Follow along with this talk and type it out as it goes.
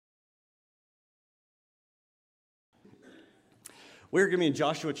We're going to be in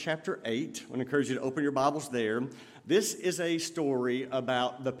Joshua chapter 8. I want to encourage you to open your Bibles there. This is a story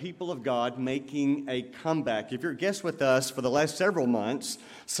about the people of God making a comeback. If you're a guest with us for the last several months,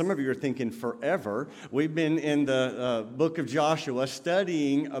 some of you are thinking forever. We've been in the book of Joshua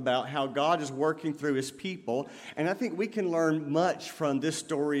studying about how God is working through his people. And I think we can learn much from this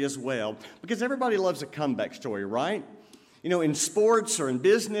story as well. Because everybody loves a comeback story, right? You know, in sports or in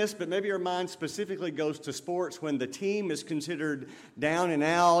business, but maybe your mind specifically goes to sports when the team is considered down and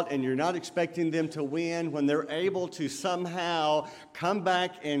out and you're not expecting them to win, when they're able to somehow come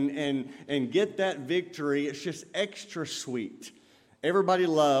back and get that victory. It's just extra sweet. Everybody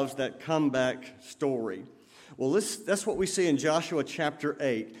loves that comeback story. Well, that's what we see in Joshua chapter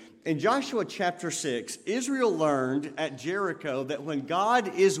 8. In Joshua chapter 6, Israel learned at Jericho that when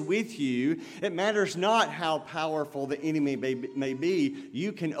God is with you, it matters not how powerful the enemy may be,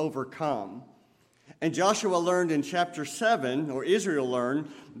 you can overcome. And Joshua learned in chapter 7, or Israel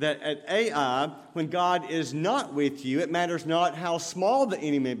learned, that at Ai, when God is not with you, it matters not how small the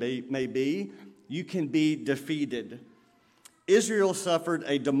enemy may be, you can be defeated. Israel suffered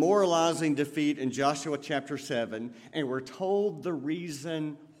a demoralizing defeat in Joshua chapter 7, and we're told the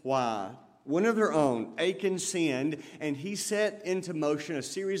reason why. One of their own, Achan, sinned, and he set into motion a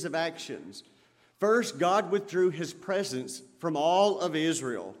series of actions. First, God withdrew his presence from all of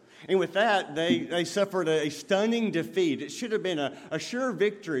Israel. And with that, they suffered a stunning defeat. It should have been a sure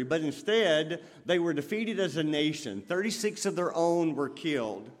victory, but instead, they were defeated as a nation. 36 of their own were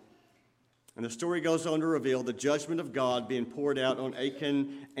killed. And the story goes on to reveal the judgment of God being poured out on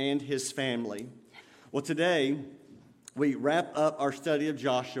Achan and his family. Well, today, we wrap up our study of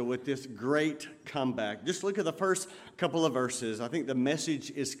Joshua with this great comeback. Just look at the first couple of verses. I think the message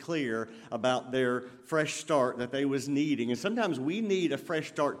is clear about their fresh start that they was needing. And sometimes we need a fresh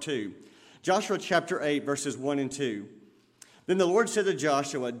start too. Joshua chapter 8, verses 1 and 2. Then the Lord said to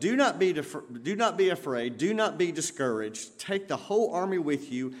Joshua, Do not be afraid, do not be discouraged. Take the whole army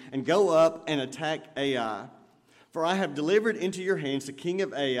with you and go up and attack Ai. For I have delivered into your hands the king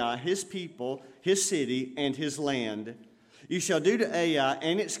of Ai, his people, his city, and his land. You shall do to Ai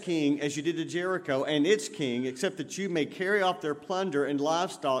and its king as you did to Jericho and its king, except that you may carry off their plunder and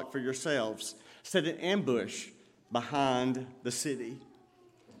livestock for yourselves. Set an ambush behind the city.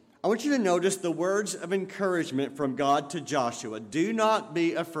 I want you to notice the words of encouragement from God to Joshua. Do not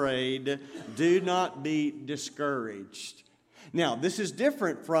be afraid. Do not be discouraged. Now, this is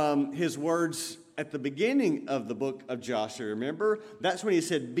different from his words at the beginning of the book of Joshua. Remember? That's when he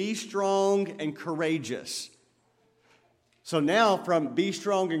said, be strong and courageous. So now from be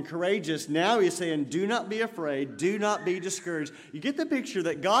strong and courageous, now he's saying, do not be afraid, do not be discouraged. You get the picture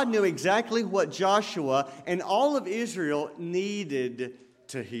that God knew exactly what Joshua and all of Israel needed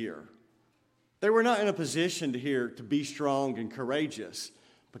to hear. They were not in a position to hear to be strong and courageous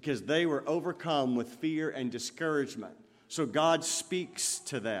because they were overcome with fear and discouragement. So God speaks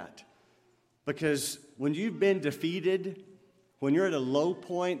to that. Because when you've been defeated, when you're at a low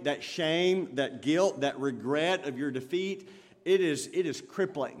point, that shame, that guilt, that regret of your defeat, it is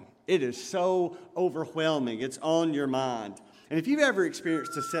crippling. It is so overwhelming. It's on your mind. And if you've ever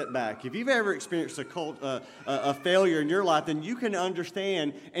experienced a setback, if you've ever experienced a failure in your life, then you can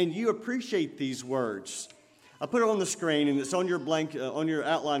understand and you appreciate these words. I put it on the screen, and it's on your blank, on your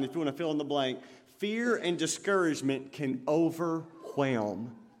outline if you want to fill in the blank. Fear and discouragement can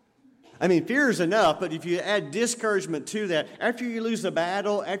overwhelm. I mean, fear is enough, but if you add discouragement to that, after you lose a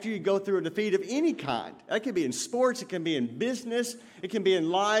battle, after you go through a defeat of any kind, that can be in sports, it can be in business, it can be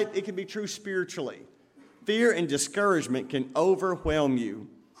in life, it can be true spiritually. Fear and discouragement can overwhelm you.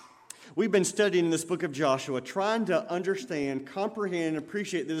 We've been studying this book of Joshua, trying to understand, comprehend, and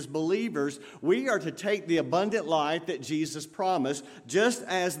appreciate that as believers, we are to take the abundant life that Jesus promised, just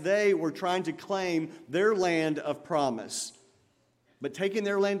as they were trying to claim their land of promise. But taking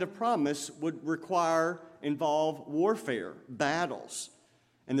their land of promise would involve warfare, battles.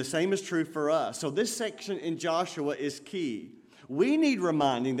 And the same is true for us. So this section in Joshua is key. We need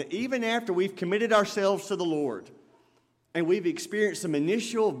reminding that even after we've committed ourselves to the Lord and we've experienced some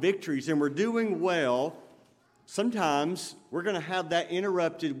initial victories and we're doing well, sometimes we're going to have that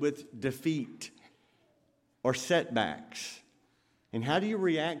interrupted with defeat or setbacks. And how do you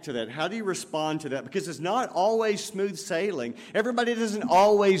react to that? How do you respond to that? Because it's not always smooth sailing. Everybody doesn't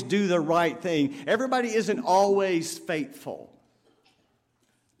always do the right thing. Everybody isn't always faithful.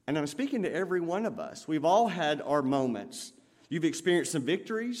 And I'm speaking to every one of us. We've all had our moments. You've experienced some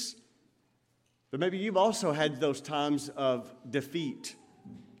victories, but maybe you've also had those times of defeat.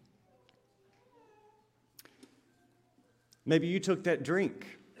 Maybe you took that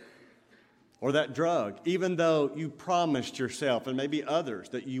drink or that drug, even though you promised yourself and maybe others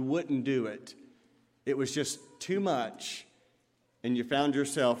that you wouldn't do it. It was just too much, and you found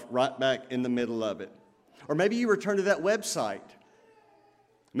yourself right back in the middle of it. Or maybe you returned to that website.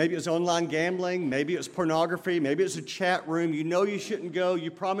 Maybe it was online gambling, maybe it was pornography, maybe it was a chat room. You know you shouldn't go,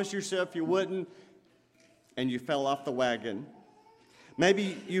 you promised yourself you wouldn't, and you fell off the wagon.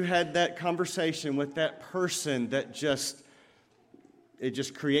 Maybe you had that conversation with that person that it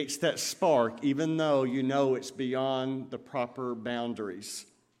just creates that spark, even though you know it's beyond the proper boundaries.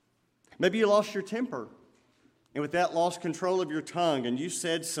 Maybe you lost your temper, and with that lost control of your tongue, and you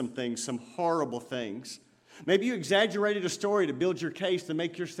said some things, some horrible things. Maybe you exaggerated a story to build your case to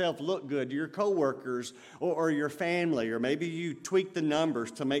make yourself look good to your coworkers or your family, or maybe you tweaked the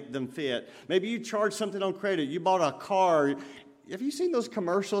numbers to make them fit. Maybe you charged something on credit. You bought a car. Have you seen those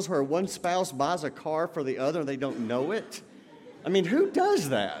commercials where one spouse buys a car for the other and they don't know it? I mean, who does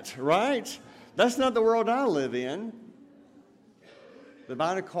that, right? That's not the world I live in. But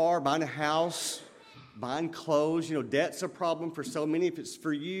buying a car, buying a house, buying clothes, debt's a problem for so many. If it's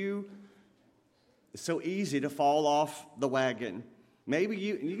for you, it's so easy to fall off the wagon. Maybe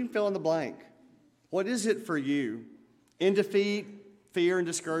you can fill in the blank. What is it for you? In defeat, fear and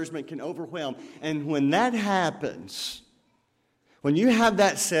discouragement can overwhelm. And when that happens, when you have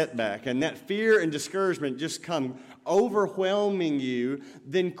that setback and that fear and discouragement just come overwhelming you,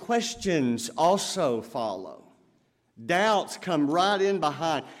 then questions also follow. Doubts come right in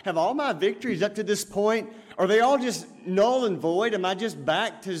behind. Have all my victories up to this point, are they all just null and void? Am I just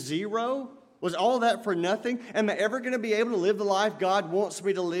back to zero? Was all that for nothing? Am I ever going to be able to live the life God wants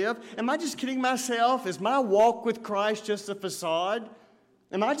me to live? Am I just kidding myself? Is my walk with Christ just a facade?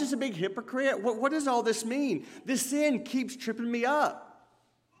 Am I just a big hypocrite? What does all this mean? This sin keeps tripping me up.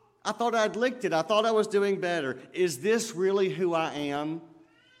 I thought I'd licked it. I thought I was doing better. Is this really who I am?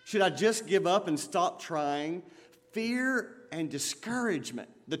 Should I just give up and stop trying? Fear and discouragement,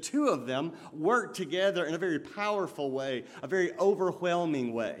 the two of them work together in a very powerful way, a very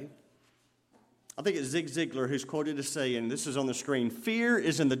overwhelming way. I think it's Zig Ziglar who's quoted as saying, this is on the screen, fear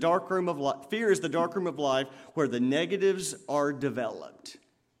is the dark room of life where the negatives are developed.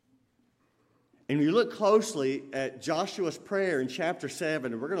 And when you look closely at Joshua's prayer in chapter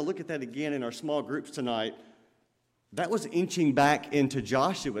 7, and we're going to look at that again in our small groups tonight, that was inching back into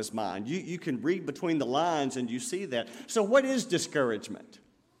Joshua's mind. You can read between the lines and you see that. So what is discouragement?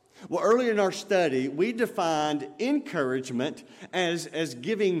 Well, earlier in our study, we defined encouragement as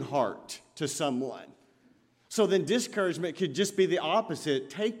giving heart to someone. So then discouragement could just be the opposite,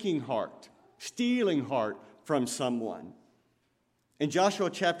 taking heart, stealing heart from someone. In Joshua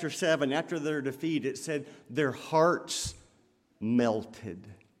chapter 7, after their defeat, it said their hearts melted.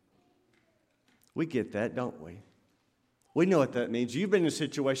 We get that, don't we? We know what that means. You've been in a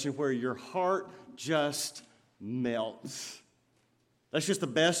situation where your heart just melts. That's just the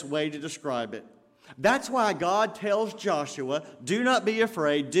best way to describe it. That's why God tells Joshua, do not be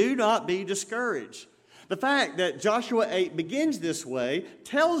afraid, do not be discouraged. The fact that Joshua 8 begins this way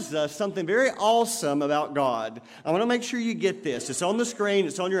tells us something very awesome about God. I want to make sure you get this. It's on the screen,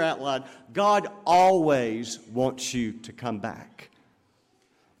 it's on your outline. God always wants you to come back.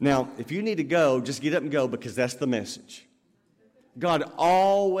 Now, if you need to go, just get up and go because that's the message. God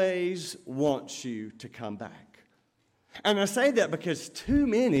always wants you to come back. And I say that because too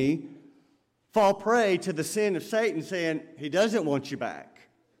many fall prey to the sin of Satan saying, he doesn't want you back.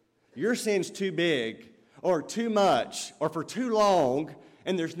 Your sin's too big or too much or for too long,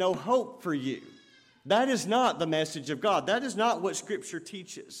 and there's no hope for you. That is not the message of God. That is not what Scripture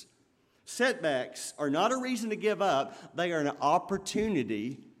teaches. Setbacks are not a reason to give up. They are an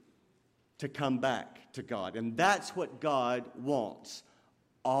opportunity to come back to God. And that's what God wants,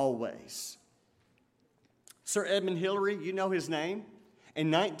 always. Sir Edmund Hillary, you know his name?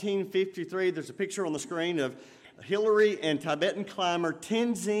 In 1953, there's a picture on the screen of Hillary and Tibetan climber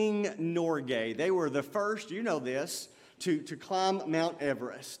Tenzing Norgay. They were the first, you know this, to climb Mount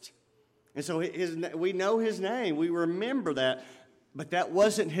Everest. And so we know his name. We remember that. But that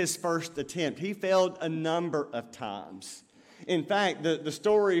wasn't his first attempt. He failed a number of times. In fact, the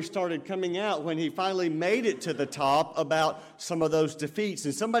story started coming out when he finally made it to the top about some of those defeats.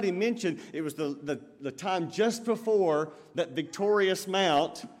 And somebody mentioned it was the time just before that victorious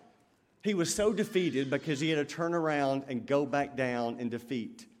mount, he was so defeated because he had to turn around and go back down in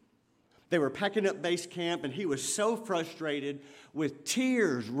defeat. They were packing up base camp, and he was so frustrated with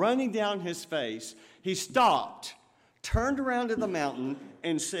tears running down his face. He stopped, turned around to the mountain,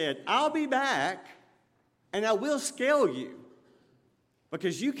 and said, I'll be back, and I will scale you.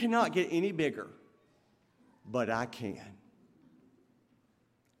 Because you cannot get any bigger, but I can.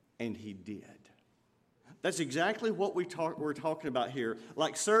 And he did. That's exactly what we're talking about here.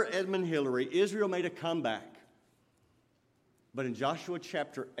 Like Sir Edmund Hillary, Israel made a comeback. But in Joshua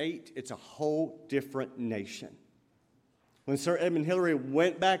chapter 8, it's a whole different nation. When Sir Edmund Hillary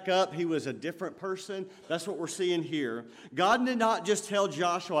went back up, he was a different person. That's what we're seeing here. God did not just tell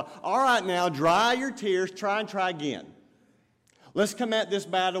Joshua, all right now, dry your tears, try again. Let's come at this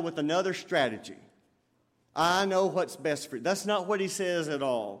battle with another strategy. I know what's best for you. That's not what he says at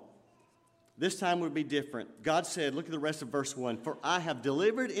all. This time would be different. God said, look at the rest of verse 1, for I have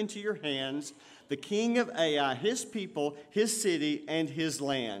delivered into your hands the king of Ai, his people, his city, and his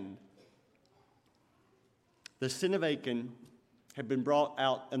land. The sin of Achan had been brought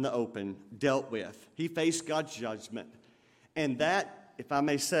out in the open, dealt with. He faced God's judgment. And that, if I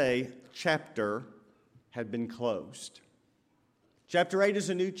may say, chapter had been closed. Chapter 8 is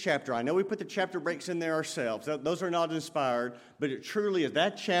a new chapter. I know we put the chapter breaks in there ourselves. Those are not inspired, but it truly is.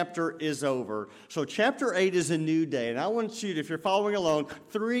 That chapter is over. So chapter 8 is a new day. And I want you to, if you're following along,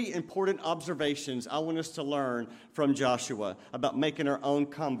 3 important observations I want us to learn from Joshua about making our own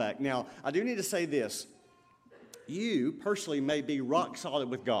comeback. Now, I do need to say this. You personally may be rock solid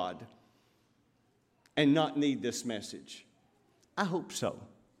with God and not need this message. I hope so.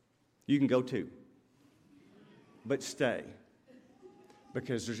 You can go too. But stay.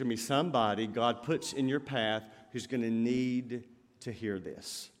 Because there's going to be somebody God puts in your path who's going to need to hear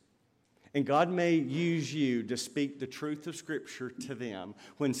this. And God may use you to speak the truth of Scripture to them.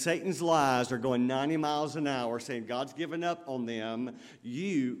 When Satan's lies are going 90 miles an hour saying God's given up on them,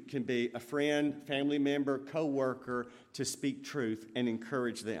 you can be a friend, family member, co-worker to speak truth and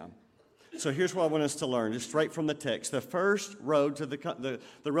encourage them. So here's what I want us to learn, just straight from the text. The first road to the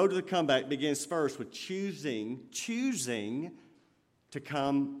road to the comeback begins first with choosing to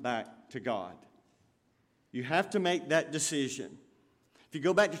come back to God. You have to make that decision. If you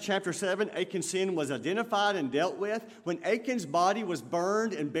go back to chapter 7, Achan's sin was identified and dealt with. When Achan's body was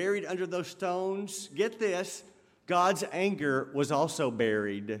burned and buried under those stones, get this, God's anger was also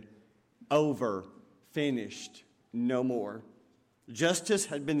buried, over, finished, no more. Justice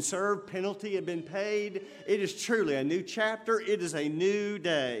had been served, penalty had been paid. It is truly a new chapter. It is a new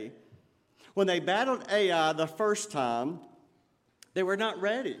day. When they battled Ai the first time, they were not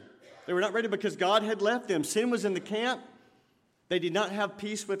ready. They were not ready because God had left them. Sin was in the camp. They did not have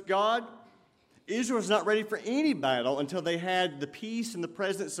peace with God. Israel was not ready for any battle until they had the peace and the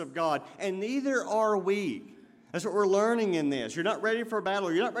presence of God. And neither are we. That's what we're learning in this. You're not ready for a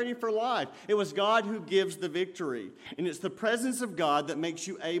battle. You're not ready for life. It was God who gives the victory. And it's the presence of God that makes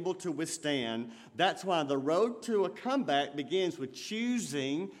you able to withstand. That's why the road to a comeback begins with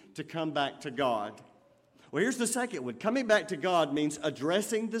choosing to come back to God. Well, here's the second one. Coming back to God means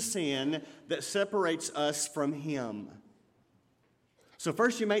addressing the sin that separates us from Him. So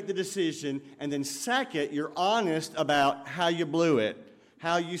first you make the decision, and then second, you're honest about how you blew it,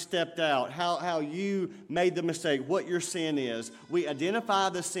 how you stepped out, how you made the mistake, what your sin is. We identify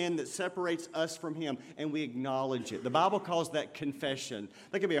the sin that separates us from Him, and we acknowledge it. The Bible calls that confession.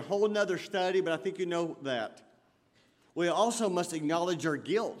 That could be a whole nother study, but I think you know that. We also must acknowledge our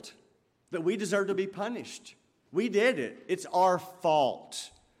guilt, that we deserve to be punished. We did it. It's our fault,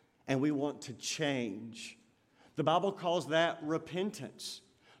 and we want to change. The Bible calls that repentance.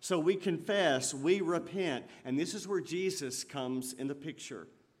 So we confess, we repent, and this is where Jesus comes in the picture.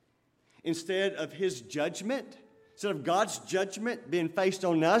 Instead of His judgment, instead of God's judgment being faced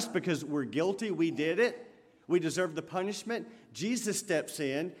on us because we're guilty, we did it, we deserve the punishment, Jesus steps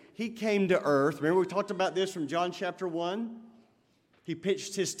in. He came to earth. Remember we talked about this from John chapter 1? He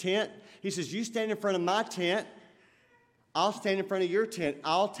pitched His tent. He says, you stand in front of my tent, I'll stand in front of your tent.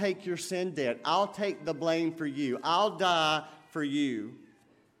 I'll take your sin debt. I'll take the blame for you. I'll die for you.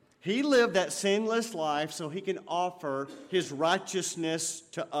 He lived that sinless life so He can offer His righteousness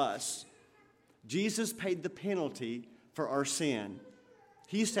to us. Jesus paid the penalty for our sin.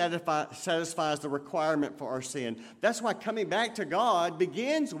 He satisfies the requirement for our sin. That's why coming back to God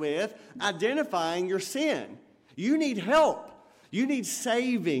begins with identifying your sin. You need help. You need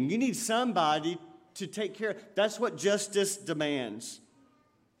saving. You need somebody to take care of. That's what justice demands.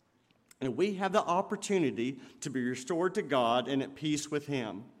 And we have the opportunity to be restored to God and at peace with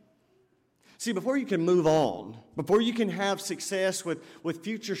Him. See, before you can move on, before you can have success with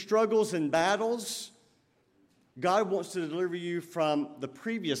future struggles and battles, God wants to deliver you from the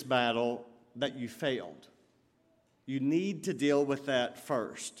previous battle that you failed. You need to deal with that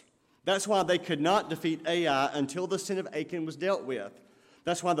first. That's why they could not defeat Ai until the sin of Achan was dealt with.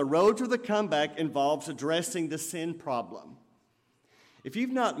 That's why the road to the comeback involves addressing the sin problem. If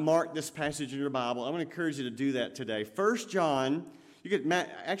you've not marked this passage in your Bible, I'm going to encourage you to do that today. 1 John You get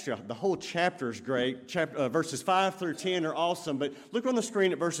actually the whole chapter is great. Verses 5 through 10 are awesome, but look on the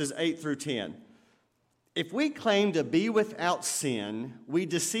screen at verses 8 through 10. If we claim to be without sin, we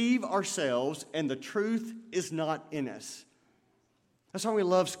deceive ourselves, and the truth is not in us. That's why we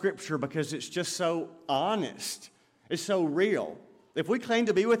love Scripture, because it's just so honest. It's so real. If we claim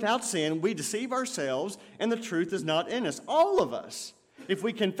to be without sin, we deceive ourselves, and the truth is not in us. All of us. If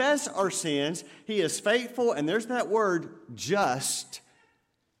we confess our sins, He is faithful, and there's that word, just.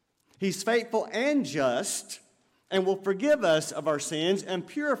 He's faithful and just, and will forgive us of our sins and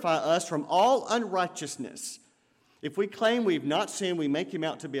purify us from all unrighteousness. If we claim we've not sinned, we make Him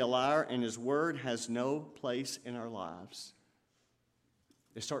out to be a liar, and His word has no place in our lives.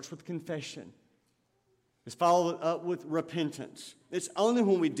 It starts with confession. It's followed up with repentance. It's only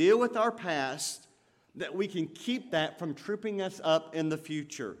when we deal with our past that we can keep that from tripping us up in the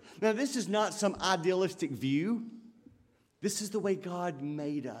future. Now, this is not some idealistic view. This is the way God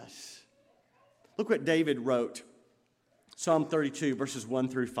made us. Look what David wrote. Psalm 32, verses 1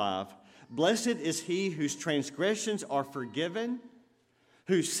 through 5. Blessed is he whose transgressions are forgiven,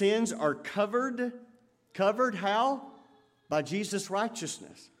 whose sins are covered. Covered how? By Jesus'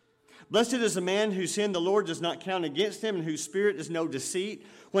 righteousness. Blessed is the man whose sin the Lord does not count against him, and whose spirit is no deceit.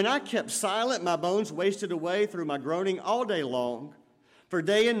 When I kept silent, my bones wasted away through my groaning all day long. For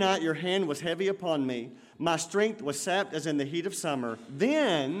day and night your hand was heavy upon me. My strength was sapped as in the heat of summer.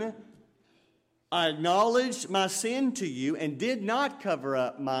 Then I acknowledged my sin to you and did not cover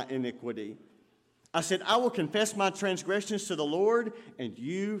up my iniquity. I said, I will confess my transgressions to the Lord, and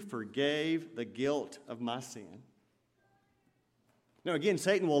you forgave the guilt of my sin. Now, again,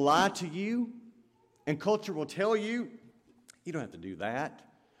 Satan will lie to you, and culture will tell you, you don't have to do that.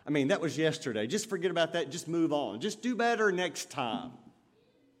 I mean, that was yesterday. Just forget about that. Just move on. Just do better next time.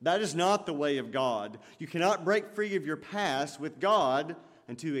 That is not the way of God. You cannot break free of your past with God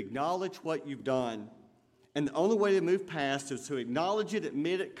until you acknowledge what you've done. And the only way to move past is to acknowledge it,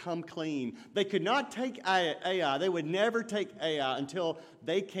 admit it, come clean. They could not take Ai. They would never take Ai until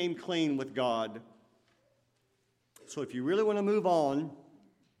they came clean with God. So if you really want to move on,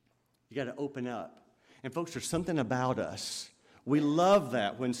 you got to open up. And folks, there's something about us. We love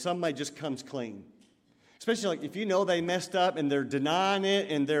that when somebody just comes clean. Especially like if you know they messed up and they're denying it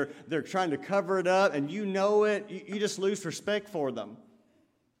and they're trying to cover it up and you know it, you just lose respect for them.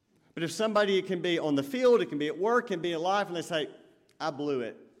 But if somebody, it can be on the field, it can be at work, it can be in life, and they say, I blew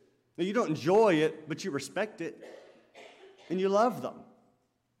it. Now, you don't enjoy it, but you respect it. And you love them.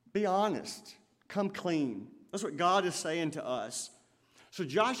 Be honest. Come clean. That's what God is saying to us. So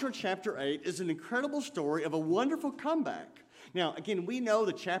Joshua chapter 8 is an incredible story of a wonderful comeback. Now, again, we know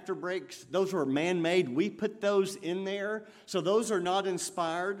the chapter breaks, those were man-made. We put those in there, so those are not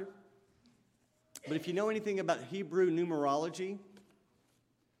inspired. But if you know anything about Hebrew numerology,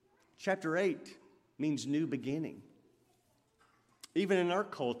 chapter 8 means new beginning. Even in our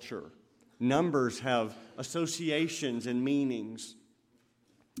culture, numbers have associations and meanings.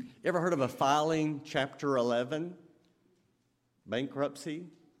 You ever heard of a filing chapter 11? Bankruptcy?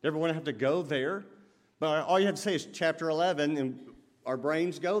 You ever want to have to go there? But all you have to say is chapter 11, and our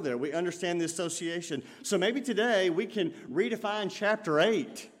brains go there. We understand the association. So maybe today we can redefine chapter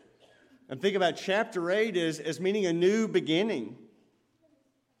 8 and think about chapter 8 as meaning a new beginning.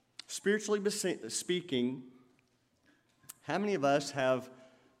 Spiritually speaking, how many of us have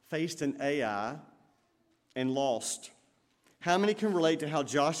faced an Ai and lost? How many can relate to how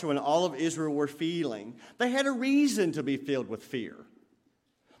Joshua and all of Israel were feeling? They had a reason to be filled with fear.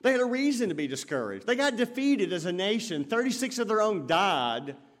 They had a reason to be discouraged. They got defeated as a nation. 36 of their own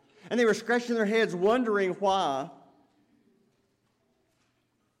died, and they were scratching their heads wondering why.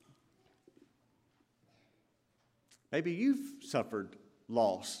 Maybe you've suffered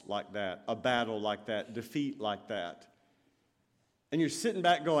loss like that, a battle like that, defeat like that. And you're sitting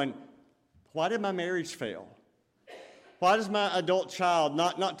back going, why did my marriage fail? Why does my adult child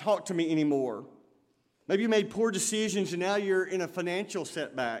not talk to me anymore? Maybe you made poor decisions and now you're in a financial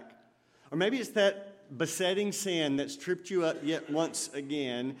setback. Or maybe it's that besetting sin that's tripped you up yet once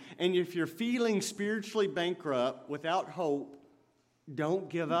again. And if you're feeling spiritually bankrupt, without hope, don't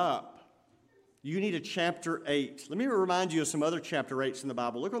give up. You need a chapter 8. Let me remind you of some other chapter 8s in the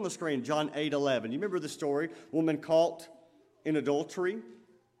Bible. Look on the screen, John 8:11. You remember the story? Woman caught in adultery.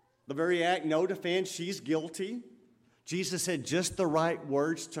 The very act, no defense, she's guilty. Jesus said just the right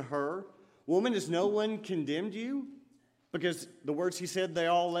words to her. Woman, has no one condemned you? Because the words he said, they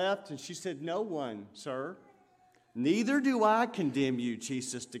all left. And she said, no one, sir. Neither do I condemn you,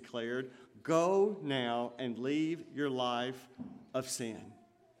 Jesus declared. Go now and leave your life of sin.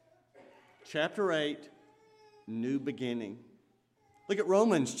 Chapter 8, new beginning. Look at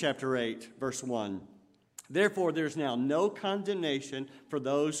Romans chapter 8, verse 1. Therefore, there's now no condemnation for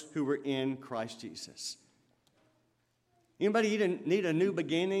those who were in Christ Jesus. Anybody need a new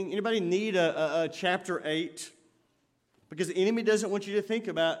beginning? Anybody need a chapter 8? Because the enemy doesn't want you to think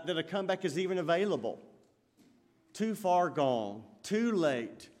about that a comeback is even available. Too far gone, too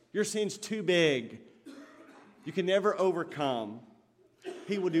late. Your sin's too big. You can never overcome.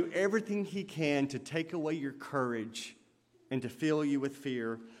 He will do everything he can to take away your courage and to fill you with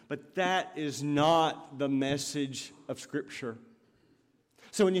fear. But that is not the message of Scripture.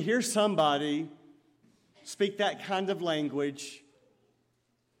 So when you hear somebody speak that kind of language,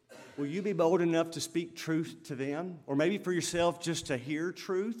 will you be bold enough to speak truth to them? Or maybe for yourself just to hear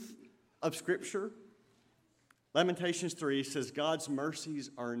truth of Scripture? Lamentations 3 says, God's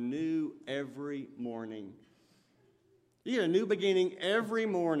mercies are new every morning. You get a new beginning every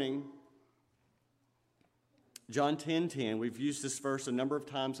morning. John 10:10, we've used this verse a number of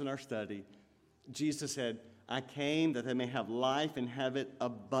times in our study. Jesus said, I came that they may have life and have it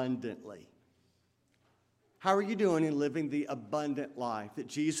abundantly. How are you doing in living the abundant life that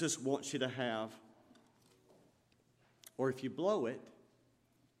Jesus wants you to have? Or if you blow it,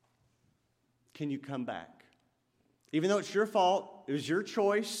 can you come back? Even though it's your fault, it was your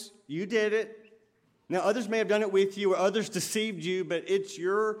choice, you did it. Now, others may have done it with you or others deceived you, but it's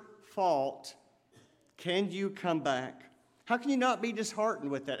your fault. Can you come back? How can you not be disheartened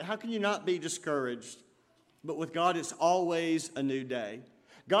with that? How can you not be discouraged? But with God, it's always a new day.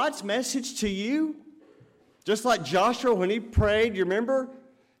 God's message to you, just like Joshua when he prayed, you remember?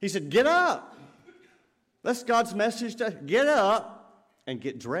 He said, get up. That's God's message to get up and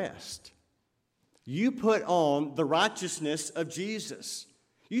get dressed. You put on the righteousness of Jesus.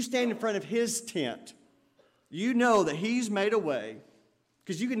 You stand in front of his tent. You know that he's made a way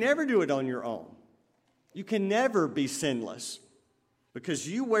because you can never do it on your own. You can never be sinless because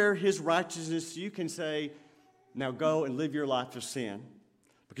you wear his righteousness. You can say, now go and live your life of sin.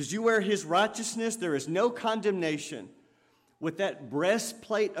 Because you wear his righteousness, there is no condemnation. With that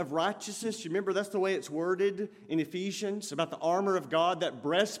breastplate of righteousness, you remember that's the way it's worded in Ephesians about the armor of God, that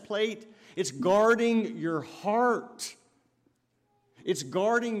breastplate, it's guarding your heart. It's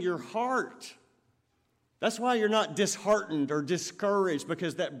guarding your heart. That's why you're not disheartened or discouraged,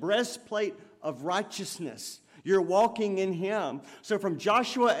 because that breastplate of righteousness, you're walking in him. So from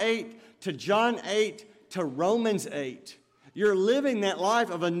Joshua 8 to John 8 to Romans 8, you're living that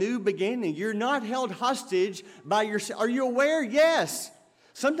life of a new beginning. You're not held hostage by your sin. Are you aware? Yes.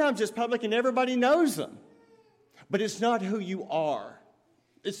 Sometimes it's public and everybody knows them. But it's not who you are.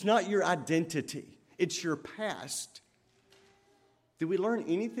 It's not your identity. It's your past. Did we learn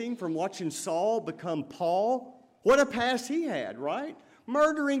anything from watching Saul become Paul? What a past he had, right?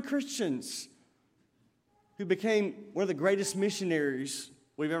 Murdering Christians who became one of the greatest missionaries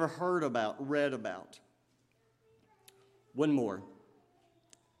we've ever heard about, read about. One more.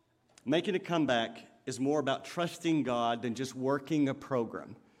 Making a comeback is more about trusting God than just working a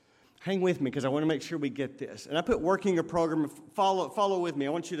program. Hang with me because I want to make sure we get this. And I put working a program, follow with me.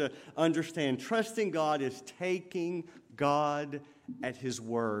 I want you to understand trusting God is taking God at his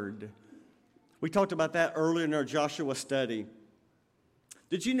word. We talked about that earlier in our Joshua study.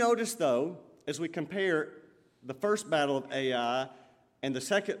 Did you notice, though, as we compare the first battle of Ai and the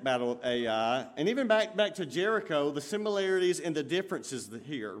second battle of Ai, and even back to Jericho, the similarities and the differences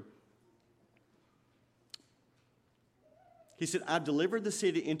here. He said, I've delivered the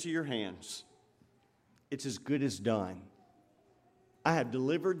city into your hands. It's as good as done. I have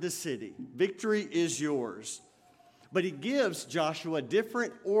delivered the city. Victory is yours. But he gives Joshua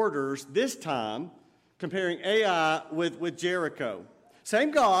different orders this time, comparing Ai with Jericho. Same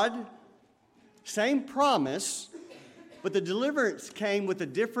God, same promise, but the deliverance came with a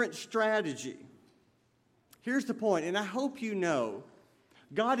different strategy. Here's the point, and I hope you know,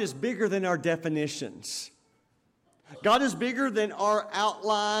 God is bigger than our definitions. God is bigger than our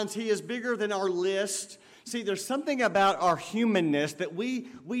outlines. He is bigger than our list. See, there's something about our humanness that we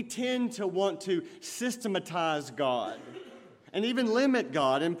tend to want to systematize God and even limit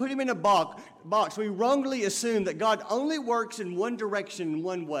God and put him in a box. We wrongly assume that God only works in one direction, in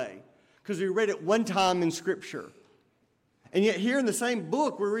one way, because we read it one time in Scripture. And yet here in the same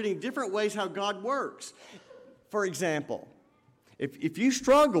book, we're reading different ways how God works. For example, if you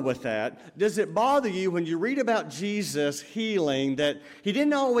struggle with that, does it bother you when you read about Jesus healing that he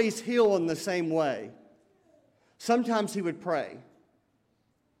didn't always heal in the same way? Sometimes he would pray.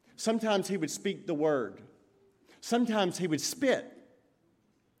 Sometimes he would speak the word. Sometimes he would spit.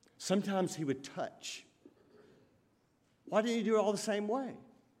 Sometimes he would touch. Why didn't he do it all the same way?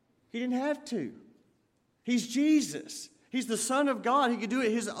 He didn't have to. He's Jesus. He's the Son of God. He could do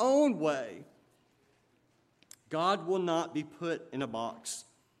it his own way. God will not be put in a box.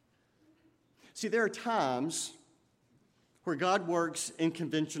 See, there are times where God works in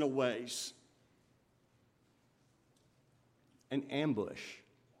conventional ways. An ambush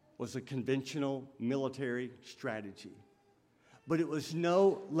was a conventional military strategy. But it was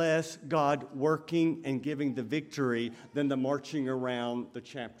no less God working and giving the victory than the marching around the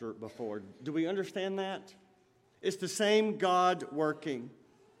chapter before. Do we understand that? It's the same God working.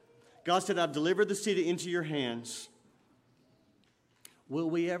 God said, I've delivered the city into your hands. Will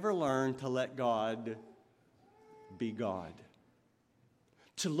we ever learn to let God be God?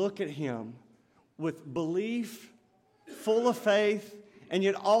 To look at him with belief, full of faith, and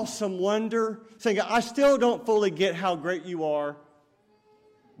yet awesome wonder, saying, I still don't fully get how great you are,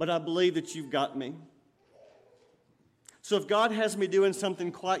 but I believe that you've got me. So if God has me doing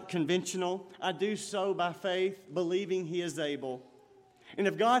something quite conventional, I do so by faith, believing he is able. And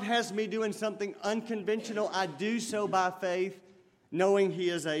if God has me doing something unconventional, I do so by faith, knowing he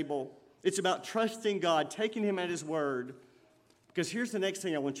is able. It's about trusting God, taking him at his word. Because here's the next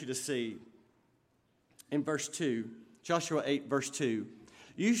thing I want you to see. In verse 2, Joshua 8, verse 2.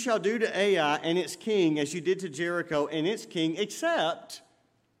 You shall do to Ai and its king as you did to Jericho and its king, except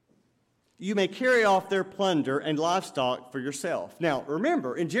you may carry off their plunder and livestock for yourself. Now,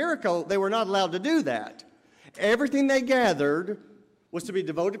 remember, in Jericho, they were not allowed to do that. Everything they gathered was to be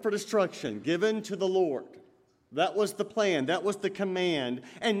devoted for destruction, given to the Lord. That was the plan. That was the command.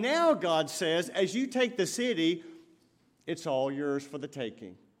 And now God says, as you take the city, it's all yours for the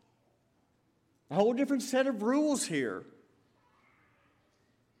taking. A whole different set of rules here.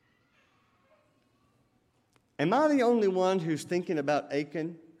 Am I the only one who's thinking about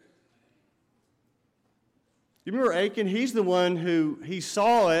Achan? You remember Achan? He's the one who he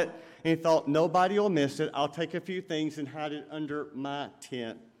saw it and he thought, nobody will miss it. I'll take a few things and hide it under my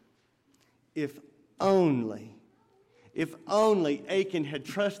tent. If only Achan had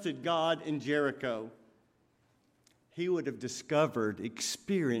trusted God in Jericho, he would have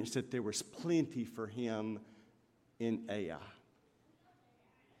experienced that there was plenty for him in Ai.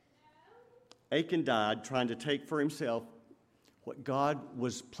 Achan died trying to take for himself what God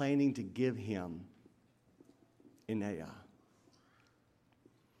was planning to give him in Ai.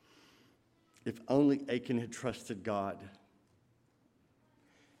 If only Achan had trusted God.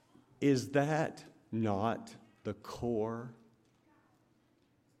 Is that not the core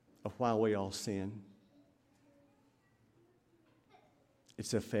of why we all sin?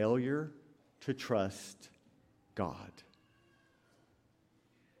 It's a failure to trust God.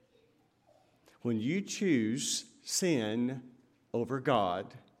 When you choose sin over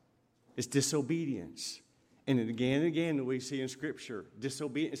God, it's disobedience. And again we see in Scripture,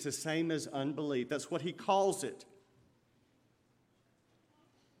 disobedience is the same as unbelief. That's what he calls it.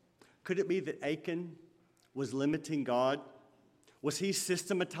 Could it be that Achan was limiting God? Was he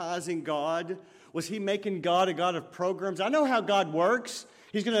systematizing God? Was he making God a God of programs? I know how God works.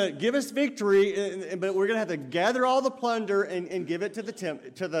 He's going to give us victory, but we're going to have to gather all the plunder and give it to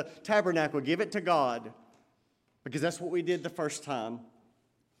the tabernacle, give it to God, because that's what we did the first time.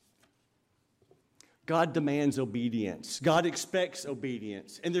 God demands obedience. God expects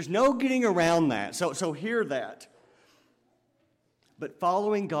obedience, and there's no getting around that. So hear that. But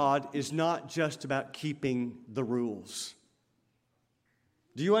following God is not just about keeping the rules.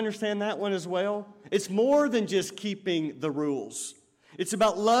 Do you understand that one as well? It's more than just keeping the rules. It's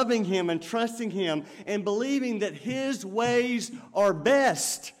about loving him and trusting him and believing that his ways are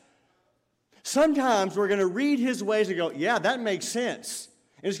best. Sometimes we're going to read his ways and go, yeah, that makes sense.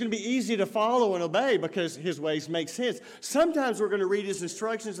 And it's going to be easy to follow and obey because his ways make sense. Sometimes we're going to read his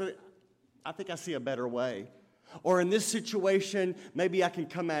instructions and I think I see a better way. Or in this situation, maybe I can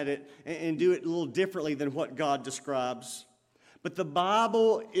come at it and do it a little differently than what God describes. But the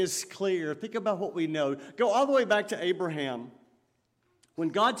Bible is clear. Think about what we know. Go all the way back to Abraham. When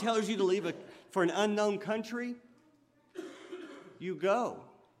God tells you to leave for an unknown country, you go.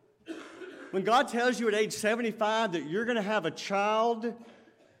 When God tells you at age 75 that you're going to have a child,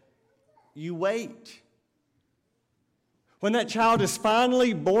 you wait. When that child is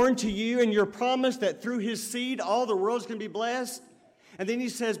finally born to you and you're promised that through his seed all the world's going to be blessed, and then he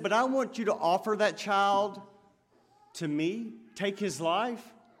says, but I want you to offer that child to me, take his life,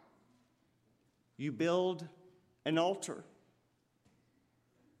 you build an altar.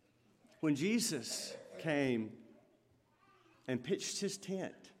 When Jesus came and pitched his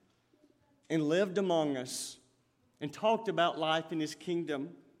tent and lived among us and talked about life in his kingdom,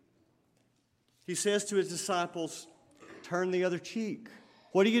 he says to his disciples, turn the other cheek.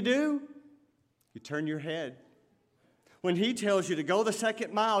 What do? You turn your head. When He tells you to go the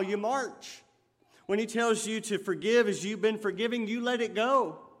second mile, you march. When He tells you to forgive as you've been forgiving, you let it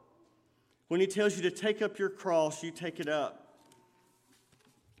go. When He tells you to take up your cross, you take it up.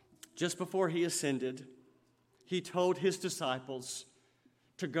 Just before He ascended, He told His disciples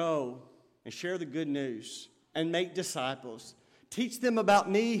to go and share the good news and make disciples. Teach them about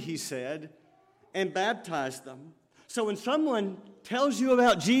me, He said, and baptize them. So when someone tells you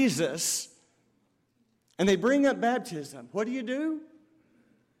about Jesus and they bring up baptism, what do?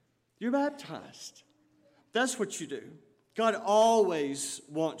 You're baptized. That's what you do. God always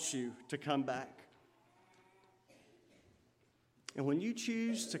wants you to come back. And when you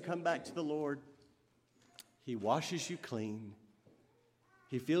choose to come back to the Lord, He washes you clean.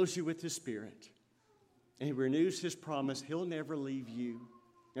 He fills you with His Spirit. And He renews His promise. He'll never leave you.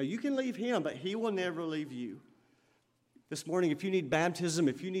 Now, you can leave Him, but He will never leave you. This morning, if you need baptism,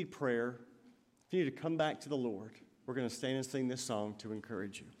 if you need prayer, if you need to come back to the Lord, we're going to stand and sing this song to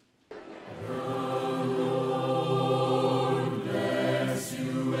encourage you.